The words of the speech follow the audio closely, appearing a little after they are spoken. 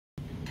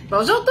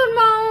Bonjour tout le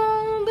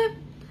monde!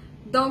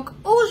 Donc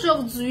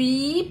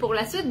aujourd'hui, pour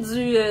la suite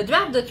du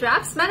draft de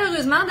T.R.A.P.S,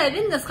 malheureusement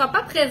David ne sera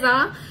pas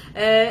présent,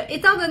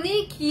 étant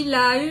donné qu'il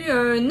a eu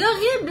un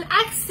horrible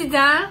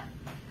accident,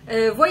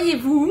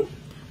 voyez-vous.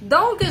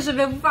 Donc je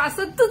vais vous faire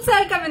ça toute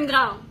seule comme une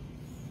grande.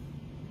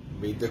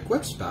 Mais de quoi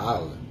tu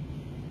parles?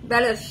 Ben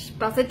là, je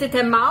pensais que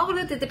t'étais mort,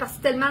 là, t'étais parti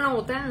tellement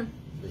longtemps.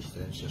 Ben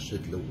j'étais allé chercher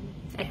de l'eau.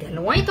 Elle était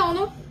loin ton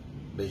eau?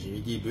 Ben j'ai mis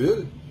des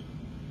bulles.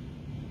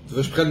 Tu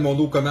veux que je prenne mon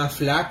eau comme un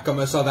flac, comme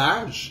un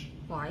sauvage?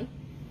 Ouais.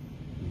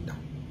 Non.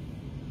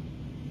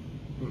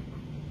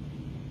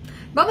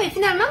 Bon, ben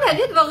finalement,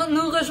 David va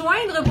nous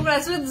rejoindre pour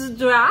la suite du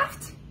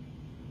draft.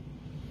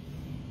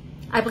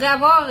 Après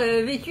avoir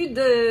vécu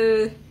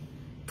de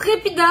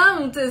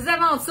trépidantes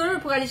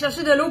aventures pour aller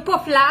chercher de l'eau pas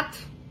plate.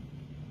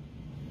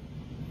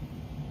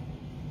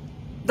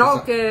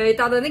 Donc,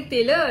 étant donné que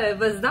t'es là,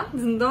 vas-y donc,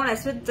 dis-nous donc la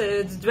suite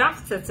du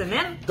draft cette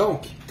semaine.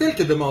 Donc, tel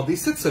que demandé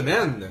cette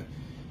semaine,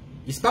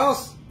 il se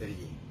passe rien.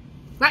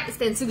 Ouais,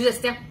 c'était une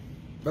suggestion.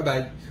 Bye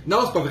bye. Non,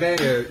 c'est pas vrai.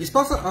 Il se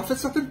passe en fait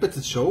certaines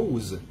petites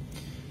choses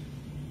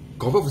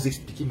qu'on va vous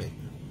expliquer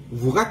maintenant.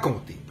 Vous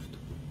raconter plutôt.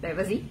 Ben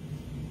vas-y.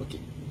 Ok.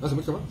 Ah, c'est moi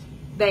qui commence?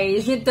 Ben,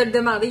 je viens de te le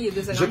demander il y a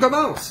 2 secondes. Je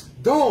commence!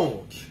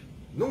 Donc,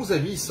 nos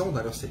amis sont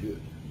dans leur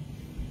cellule.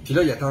 Puis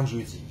là, ils attendent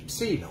jeudi. Puis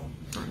c'est long.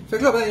 Fait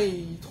que là, ben,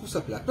 ils trouvent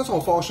ça plate. Là, ils sont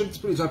fâchés un petit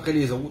peu les uns après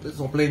les autres. Ils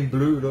sont pleins de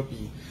bleus, là.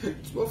 Puis,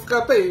 tu vas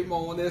frapper,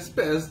 mon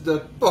espèce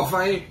de pas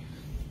fin.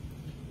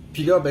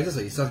 Puis là, ben, c'est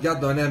ça. Ils se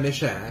regardent d'un air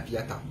méchant, hein, puis ils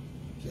attendent.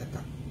 Puis ils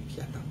attendent. Puis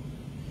ils attendent.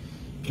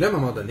 Puis là, à un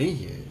moment donné,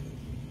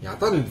 ils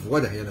entendent une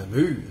voix derrière le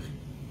mur,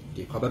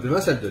 qui est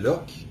probablement celle de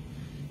Locke,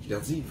 qui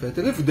leur dit: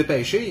 tenez, vous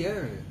dépêchez,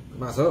 hein.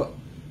 Comment ça?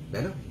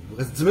 Ben là, il vous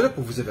reste 10 minutes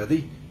pour vous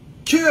évader.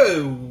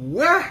 Que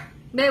ouais?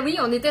 Ben oui,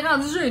 on était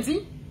rendu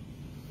jeudi.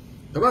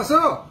 Comment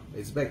ça?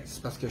 Il dit, ben,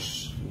 c'est parce que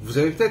vous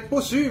avez peut-être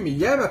pas su, mais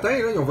hier matin,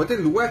 là, ils ont voté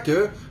une loi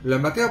que le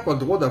matin n'a pas le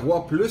droit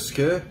d'avoir plus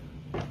que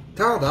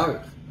tant d'heures.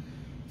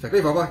 Fait que là,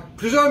 il va y avoir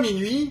plusieurs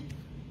minuit,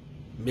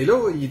 mais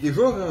là, il est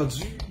déjà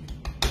rendu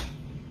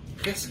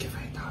presque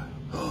 20 heures.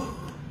 Oh!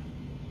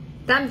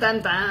 Tam tam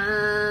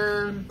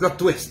tam. Plot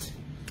twist.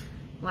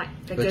 Ouais.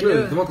 Fait que là,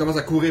 tout le monde commence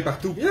à courir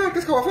partout. Bien,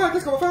 qu'est-ce qu'on va faire?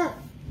 Qu'est-ce qu'on va faire?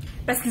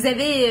 Parce qu'ils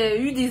avaient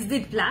eu des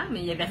idées de plan, mais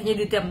il n'y avait rien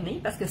déterminé,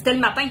 parce que c'était le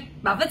matin.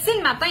 Ben, en fait, c'est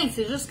le matin,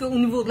 c'est juste qu'au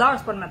niveau de l'heure,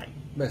 c'est pas le matin.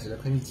 Ben, c'est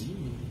l'après-midi.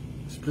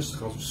 C'est plus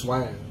rendu le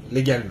soir,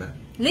 légalement.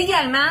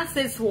 Légalement,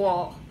 c'est le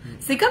soir.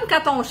 C'est comme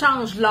quand on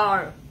change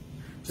l'heure.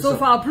 Sauf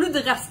ça. en plus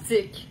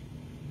drastique.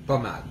 Pas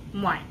mal.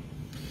 Ouais.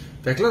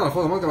 Fait que là, dans le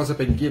fond, le monde commence à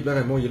paniquer. Puis là,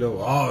 Raymond, il est là.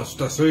 Ah,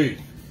 c'est assez.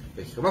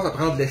 Fait qu'il commence à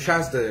prendre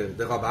l'échasse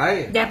de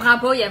Robert. Il apprend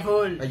pas, il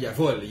vole. Ah, il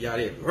vole, il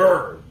allait.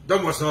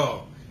 Donne-moi ça.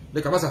 Là,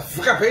 il commence à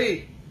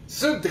frapper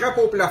sur le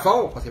drapeau au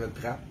plafond. Parce qu'il y avait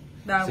une trappe.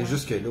 Ben c'est ouais.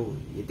 juste que là,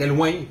 il était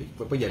loin. Fait qu'il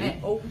pouvait pas y aller.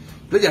 Oh.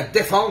 Puis là, il a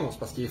défonce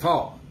parce qu'il est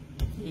fort.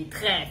 Il est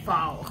très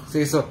fort.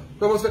 C'est ça.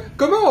 Là, on se fait,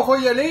 comment on va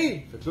y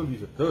aller? Fait que là, lui, il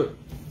fait,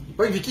 il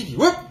pogne Vicky, puis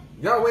whoop,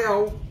 il a envoyé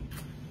en haut.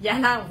 Il la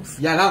lance.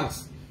 Il la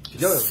lance. Puis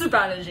là,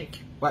 super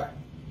logique. ouais.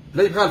 Puis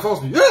là, il prend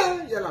Alphonse, lui,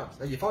 il la lance.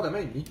 Là, il est fort de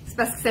même, lui. C'est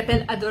parce qu'il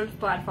s'appelle Adolphe,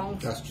 pas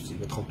Alphonse. Ah, excusez,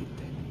 je me trompe tout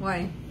le temps.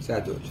 Ouais. C'est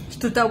Adolphe. Je suis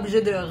tout le temps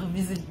obligée de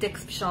reviser le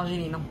texte puis changer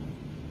les noms.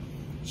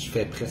 Je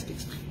fais presque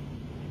exprès.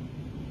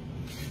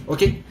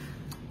 OK.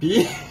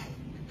 Puis,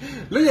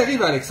 là, il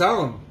arrive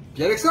Alexandre.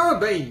 Puis Alexandre,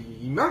 ben,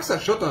 il manque sa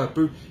shot un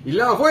peu. Il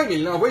l'envoie, mais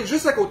il l'envoie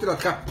juste à côté de la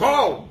trappe.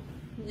 Pow!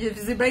 Il a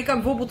visé bien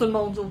comme faut pour tout le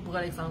monde, sauf pour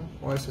Alexandre.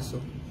 Ouais, c'est ça.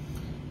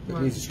 Fait que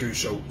là, il dit quelque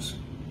chose.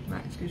 Ouais,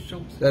 excuse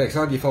chose. Là,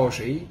 Alexandre, il est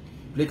fâché.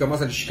 Puis là, il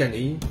commence à le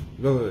chicaner.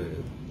 Là,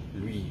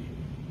 lui,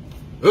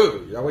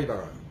 il l'envoie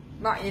vers...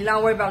 Bon, il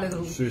l'envoie vers le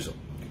trou. C'est ça.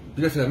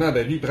 Puis là, finalement,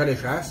 ben, lui, il prend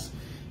l'échasse.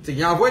 T'sais,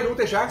 il envoie une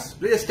autre échasse.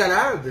 Puis là, il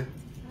escalade.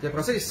 Puis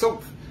après ça, il se sauve.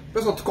 Puis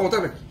là, ils sont tout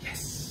contents. Ben,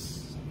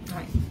 yes!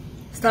 Ouais.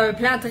 C'est un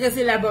plan très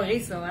élaboré,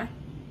 ça, hein?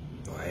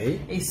 Ouais.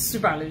 Et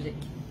super logique.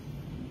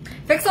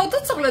 Fait qu'ils sont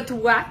tous sur le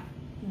toit,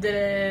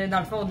 dans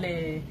le fond de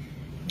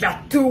la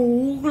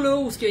tour, là,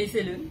 où il y a les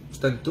cellules.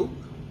 C'était une tour?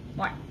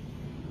 Ouais.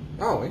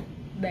 Ah oui.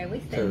 Ben oui,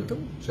 c'était une tour.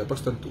 Je savais pas que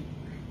c'était une tour.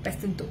 Ben,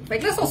 c'est une tour. Fait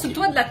que là, ils sont sur le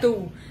toit de la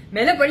tour.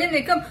 Mais là, Pauline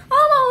est comme: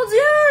 oh mon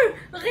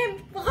Dieu!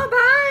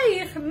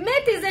 Robert!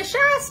 Mets tes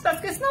échasses,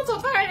 parce que sinon, tu vas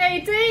te faire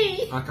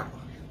arrêter! Encore.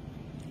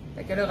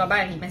 Fait que là,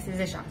 Robert, il met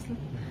ses échasses, là.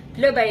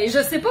 Puis là, ben,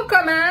 je sais pas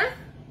comment,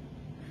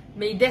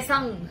 mais ils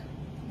descendent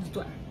du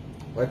toit.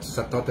 Ouais,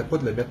 ça te tentait pas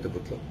de le mettre, de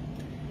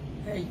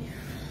bout-là. Hey.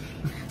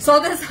 Ils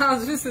sont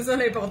descendus, c'est ça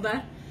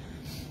l'important.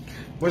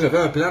 Moi, j'avais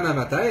un plan dans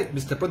ma tête,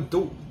 mais c'était pas une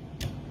tour.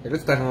 Et là,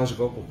 tu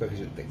t'arrangeras pour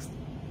corriger le texte.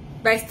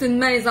 Ben, c'est une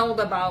maison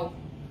de bord.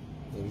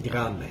 Une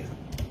grande maison.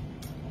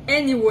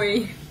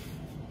 Anyway,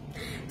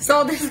 ils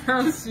sont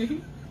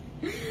descendus.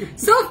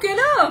 Sauf que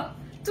là,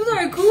 tout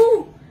d'un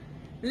coup,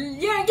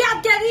 il y a un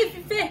garde qui arrive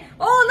et fait: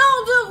 oh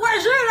non, du roi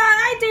Jules,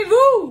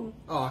 arrêtez-vous!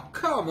 Oh,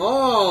 come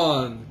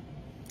on!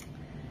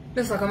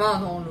 Là, ça commence,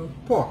 non, là.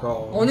 Pas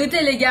encore. On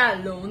était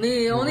légal, là.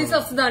 On est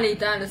sortis dans les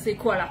temps, là. C'est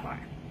quoi l'affaire?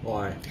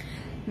 Ouais.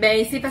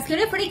 Ben, c'est parce que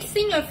là, il fallait qu'ils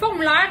signent un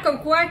formulaire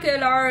comme quoi que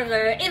leur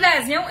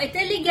évasion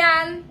était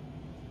légale.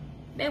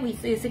 Ben oui,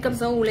 c'est comme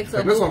ça, ou Fait que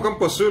là, ils sont comme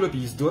pas sûrs, là, pis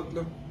ils se doutent,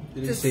 là.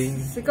 Il y a des signes.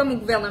 C'est comme au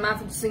gouvernement, il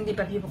faut que tu signes des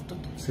papiers pour tout.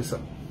 C'est ça.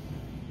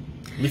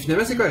 Mais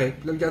finalement, c'est correct.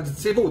 Puis là, le gars dit,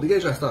 c'est beau,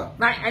 dégage à cette heure.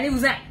 Ouais,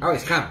 allez-vous-en. Ah ouais,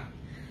 scram.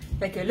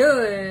 Fait que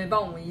là,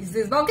 bon, ils se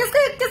disent, bon, qu'est-ce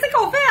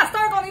qu'on fait à cette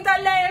heure qu'on est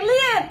dans l'air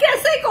libre?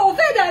 Qu'est-ce qu'on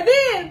fait,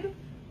 David?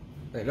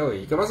 Ben là,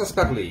 ils commencent à se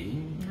parler,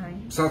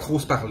 sans trop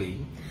se parler.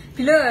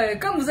 Puis là,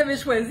 comme vous avez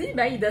choisi,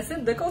 ben, ils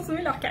décident de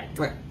continuer leur quête.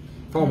 Ouais.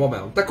 Bon,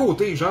 ben, on est à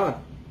côté, genre,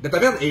 la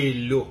taverne est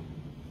là.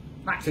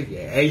 Ouais. Tu sais,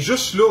 elle est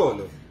juste là,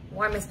 là.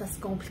 Ouais, mais c'est parce que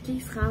c'est compliqué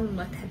de se rendre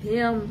à la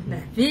taverne,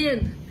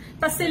 David.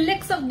 Parce que c'est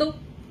l'exordo.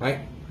 Ouais.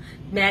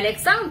 Mais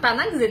Alexandre,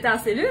 pendant qu'ils étaient en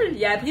cellule,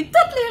 il a appris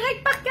toutes les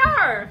règles par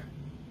cœur.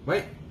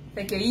 Ouais.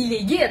 Fait qu'il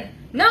les guide.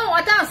 Non,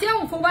 attention,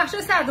 il faut marcher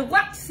sur la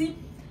droite ici.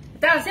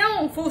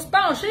 Attention, il faut se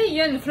pencher, il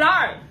y a une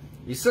fleur.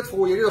 Ici, il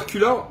faut y aller de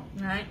reculons.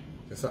 Ouais.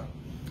 C'est ça.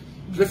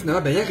 Puis là,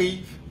 finalement, ben, il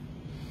arrive.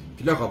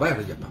 Puis là, Robert,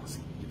 là, il a pensé.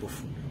 Il est pas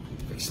fou.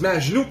 Fait qu'il se met à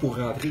genoux pour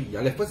rentrer. Il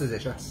enlève pas ses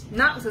échasses.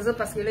 Non, c'est ça,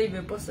 parce que là, il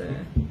veut pas se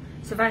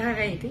faire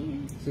arrêter.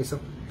 Hein. C'est ça.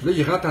 Puis là,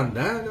 il rentre en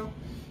dedans, là.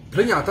 Puis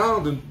là, il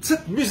entend une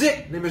petite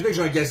musique. Imaginez que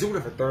j'ai un gazou, là.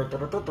 Fait...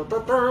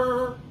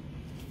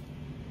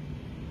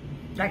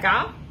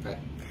 D'accord? Ouais.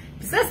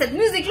 Puis ça, cette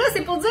musique-là,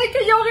 c'est pour dire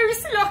qu'ils ont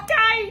réussi leur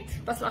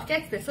quête! Parce que leur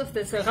quête, c'était ça,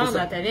 c'était se rendre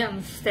à la taverne.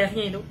 C'était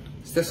rien d'autre.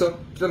 C'était ça.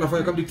 Puis là, dans le fond, il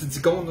y a comme des petites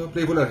icônes, là. Puis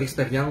là, ils voient leur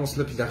expérience,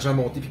 là. Puis l'argent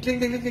monté. Puis cling,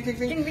 cling, cling, cling, cling.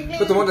 Cling, cling, Puis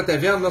là, tout le monde de la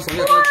taverne, là, sont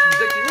venus à la petite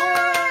musique. Puis, ouais!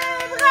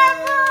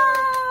 Bravo!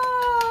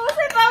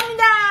 C'est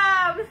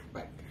formidable!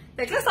 Ouais.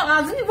 Fait que là, ils sont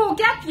rendus niveau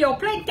 4 puis ils ont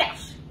plein de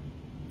cash.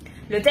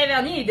 Le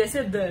tavernier, il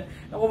décide de...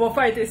 On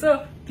va fêter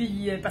ça.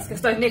 Puis, parce que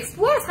c'est un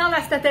exploit, se rendre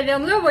à cette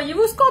taverne-là.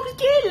 Voyez-vous, c'est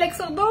compliqué,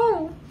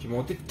 l'exordo. Puis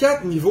monter de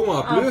 4 niveaux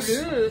en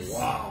plus.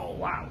 Wow!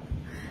 Wow!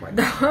 Ouais.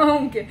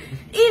 Donc,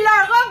 il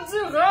leur offre du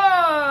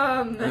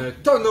rhum! Un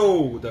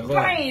tonneau de rhum.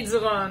 Plein du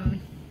rhum.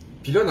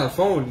 Puis là, dans le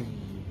fond,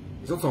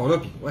 les autres sont là,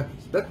 puis ouais,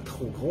 c'est peut-être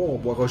trop gros, on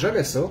boira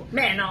jamais ça.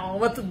 Mais non, on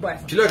va tout boire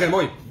ça. Puis là,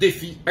 Raymond, il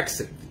défie,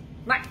 accepté.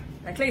 Ouais.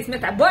 Fait que là, ils se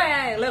mettent à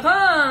boire le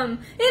rhum.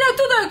 Et là,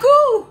 tout d'un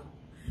coup,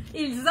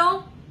 ils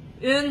ont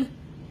une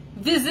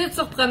visite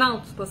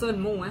surprenante. C'est pas ça le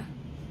mot, hein?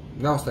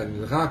 Non, c'était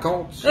une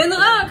rencontre. Une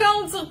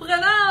rencontre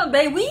surprenante!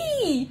 Ben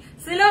oui!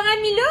 C'est leur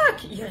ami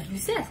Locke! Il a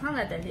réussi à se rendre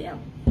à la taverne.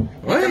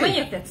 Mais Ouais. comment il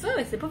a fait ça?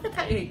 Il s'est pas fait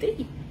arrêter.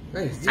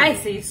 Ouais, il se dit, Hey,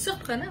 c'est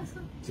surprenant, ça.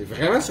 c'est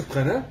vraiment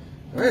surprenant.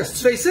 Ouais, si tu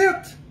fais ici.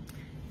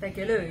 Fait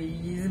que là,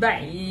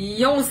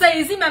 ils ont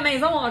saisi ma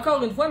maison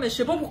encore une fois, mais je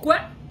sais pas pourquoi.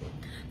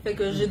 Fait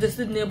que j'ai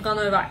décidé de venir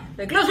prendre un verre.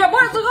 Fait que là, je vais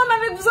boire du rhum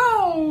avec vous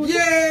autres!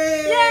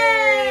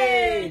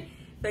 Yeah! Yay!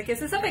 Fait que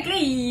c'est ça, fait que là,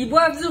 ils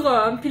boivent du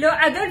rhum. Puis là,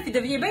 Adolphe, il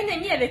devient bien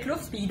ami avec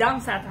l'ours, puis il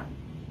danse à la table.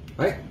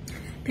 Ouais.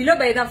 Puis là,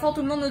 ben, dans le fond,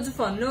 tout le monde a du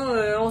fun,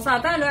 là. On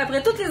s'entend, là,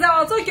 après toutes les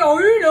aventures qu'ils ont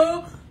eues,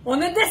 là,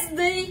 on a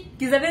décidé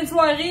qu'ils avaient une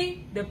soirée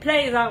de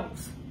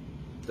plaisance.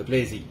 De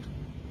plaisir.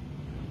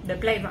 De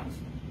plaisance.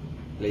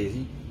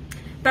 Plaisir.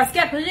 Parce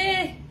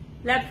qu'après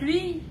la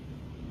pluie...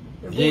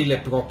 Vient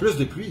encore plus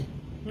de pluie.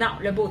 Non,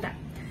 le beau temps.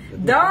 Le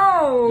beau temps.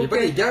 Il n'y a Donc... pas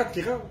des gardes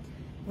qui rentrent.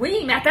 Oui,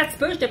 mais attends un petit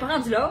peu, je t'ai pas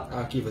rendu là.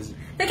 Ah, ok, vas-y.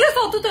 Fait que là,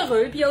 ils sont tout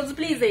heureux, puis ils ont du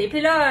plaisir.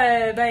 Puis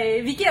là,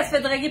 ben, Vicky, elle se fait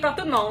draguer par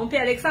tout le monde. Puis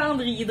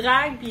Alexandre, il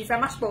drague, puis ça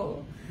marche pas.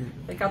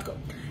 Fait qu'en tout cas.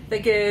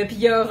 Fait que, puis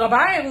il y a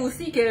Robert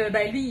aussi, que,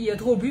 ben, lui, il a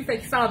trop bu, fait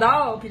qu'il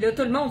s'endort. Puis là,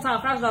 tout le monde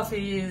s'enfarge dans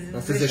ses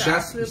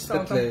échasses, là, il se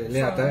fait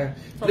les à terre.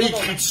 Puis là, il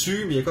crie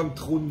dessus, mais il y a comme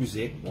trop de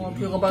musique. Ouais,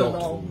 puis Robert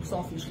dort, il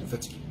s'en fiche. Il est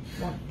fatigué.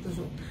 Ouais, c'est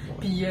ça.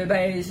 Puis,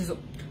 ben, c'est ça.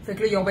 Fait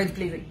que là, ils ont bien du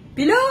plaisir.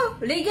 Puis là,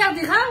 les gardes,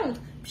 ils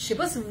rentrent. Puis je sais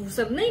pas si vous vous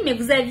souvenez, mais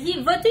vous aviez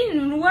voté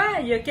une loi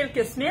il y a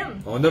quelques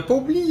semaines. On n'a pas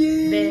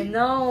oublié. Ben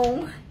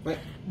non. Ouais.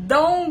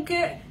 Donc,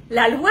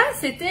 la loi,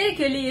 c'était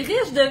que les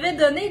riches devaient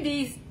donner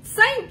des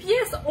 5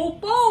 pièces aux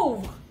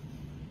pauvres.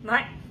 Ouais.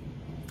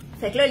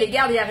 Fait que là, les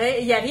gardes,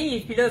 ils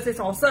arrivent, puis là, ils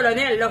sont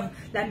solennels, là,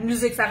 la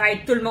musique s'arrête,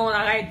 tout le monde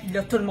arrête, puis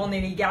là, tout le monde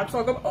est les gardes, ils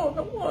sont comme, oh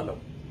non, oh non.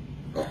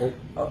 Oh oh.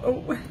 Oh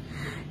oh.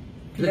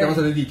 Puis là, ils commencent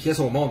à donner des pièces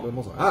au monde. Le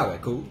monde dit, ah, ben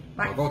cool.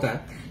 Ouais. On est content.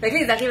 Fait que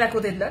là, ils arrivent à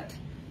côté de Locke,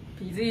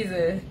 puis ils disent,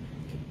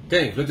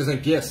 15, là, t'as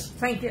 5 pièces.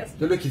 5 pièces.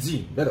 Là, qui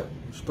dit, ben là,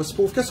 je suis pas si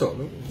pauvre que ça,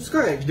 là. C'est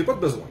correct, je n'ai pas de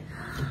besoin.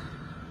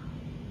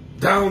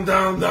 Down,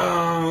 down,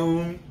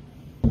 down.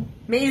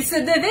 Mais il se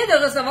devait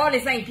de recevoir les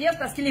 5 pièces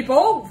parce qu'il est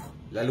pauvre.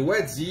 La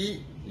loi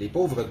dit, les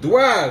pauvres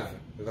doivent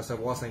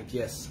recevoir 5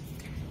 pièces.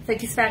 Fait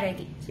qu'il se fait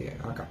arrêter. C'est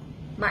encore.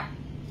 Ouais.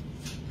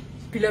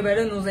 Puis là, ben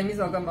là, nos amis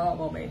sont comme, oh,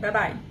 bon, ben, bye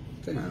bye.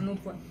 Salut. Une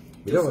autre fois.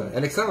 Mais là,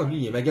 Alexandre, lui,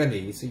 il est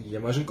magané. Tu sais, il a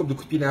mangé une couple de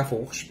coups de pied dans la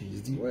fourche. Puis il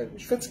se dit, ouais, je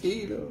suis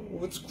fatigué, là. On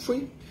va-tu se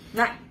coucher?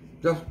 Ouais.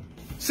 Là,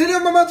 c'est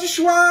le moment du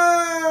choix!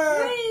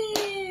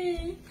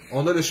 Oui!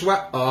 On a le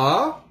choix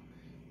A,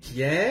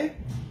 qui est...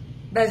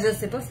 Ben, je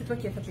sais pas, c'est toi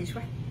qui as fait les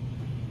choix.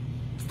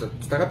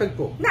 Tu t'en rappelles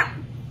pas? Non!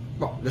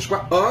 Bon, le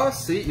choix A,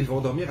 c'est ils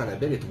vont dormir à la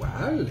belle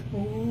étoile. Ouh.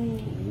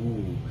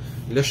 Ouh.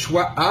 Le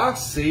choix A,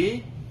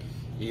 c'est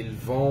ils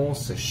vont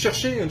se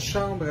chercher une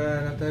chambre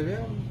à la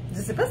taverne.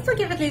 Je sais pas, c'est toi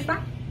qui as fait les choix.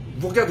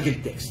 Vous regarderez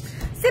le texte.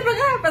 C'est pas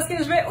grave, parce que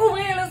je vais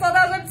ouvrir le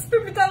sondage un petit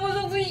peu plus tard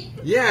aujourd'hui.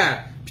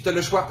 Yeah! Puis t'as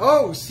le choix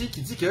A aussi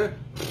qui dit que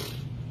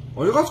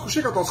on ira se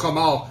coucher quand on sera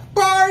mort.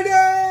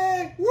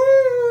 Party!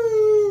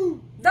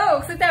 Woo!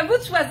 Donc, c'est à vous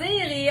de choisir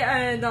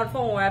et dans le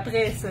fond,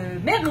 après ce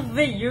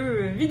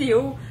merveilleux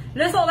vidéo,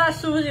 le sondage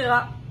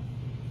s'ouvrira.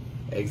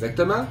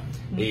 Exactement.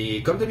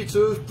 Et comme d'habitude,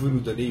 vous pouvez nous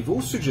donner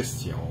vos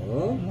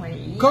suggestions,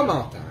 Oui.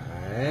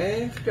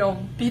 commentaires,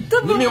 Puis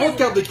toutes vos numéro de niaiseries.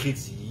 carte de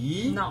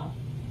crédit. Non.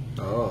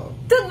 Ah,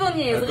 Toutes vos un peu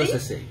niaiseries.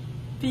 s'essaye.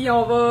 Puis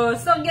on va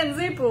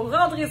s'organiser pour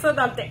rentrer ça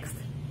dans le texte.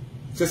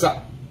 C'est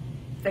ça.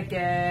 Fait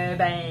que,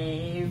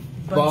 ben,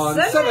 Bonne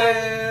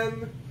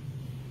semaine!